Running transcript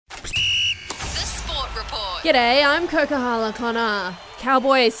G'day, I'm Kokahala Connor.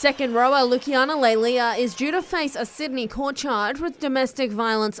 Cowboys second rower Lukiana Leilua is due to face a Sydney court charge with domestic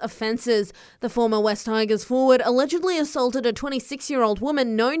violence offences. The former West Tigers forward allegedly assaulted a 26-year-old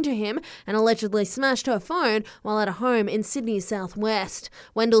woman known to him and allegedly smashed her phone while at a home in Sydney's southwest.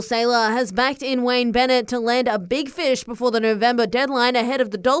 Wendell Saylor has backed in Wayne Bennett to land a big fish before the November deadline ahead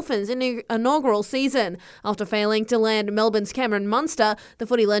of the Dolphins' inaugural season. After failing to land Melbourne's Cameron Munster, the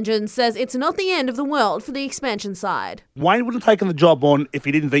footy legend says it's not the end of the world for the expansion side. Wayne wouldn't have taken the job on if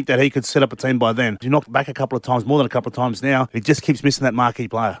he didn't think that he could set up a team by then. He knocked back a couple of times, more than a couple of times now. He just keeps missing that marquee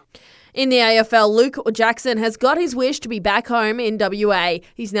player. In the AFL, Luke Jackson has got his wish to be back home in WA.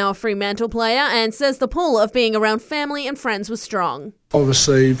 He's now a Fremantle player and says the pull of being around family and friends was strong.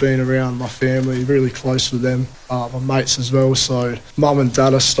 Obviously, being around my family, really close with them, my mates as well. So mum and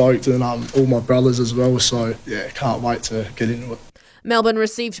dad are stoked, and all my brothers as well. So yeah, can't wait to get into it. Melbourne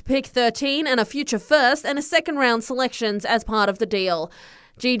received pick 13 and a future first and a second round selections as part of the deal.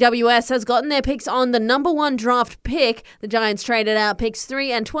 GWS has gotten their picks on the number 1 draft pick. The Giants traded out picks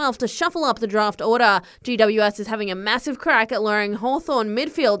 3 and 12 to shuffle up the draft order. GWS is having a massive crack at luring Hawthorn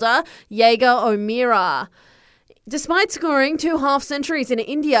midfielder Jaeger O'Meara. Despite scoring 2 half-centuries in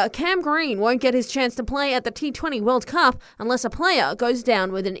India, Cam Green won't get his chance to play at the T20 World Cup unless a player goes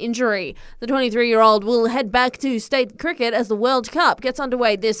down with an injury. The 23-year-old will head back to state cricket as the World Cup gets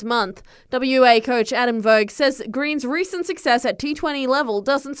underway this month. WA coach Adam Vogue says Green's recent success at T20 level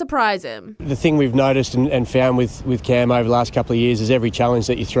doesn't surprise him. The thing we've noticed and found with Cam over the last couple of years is every challenge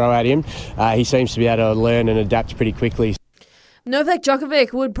that you throw at him, he seems to be able to learn and adapt pretty quickly. Novak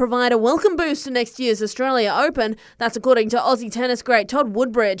Djokovic would provide a welcome boost to next year's Australia Open. That's according to Aussie tennis great Todd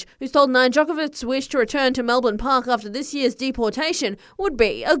Woodbridge, who's told Nine Djokovic's wish to return to Melbourne Park after this year's deportation would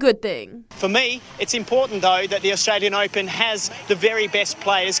be a good thing. For me, it's important, though, that the Australian Open has the very best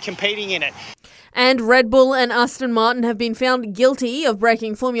players competing in it. And Red Bull and Aston Martin have been found guilty of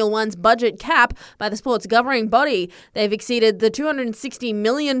breaking Formula One's budget cap by the sport's governing body. They've exceeded the $260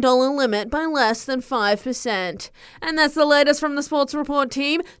 million limit by less than 5%. And that's the latest from the Sports Report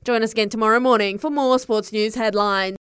team. Join us again tomorrow morning for more sports news headlines.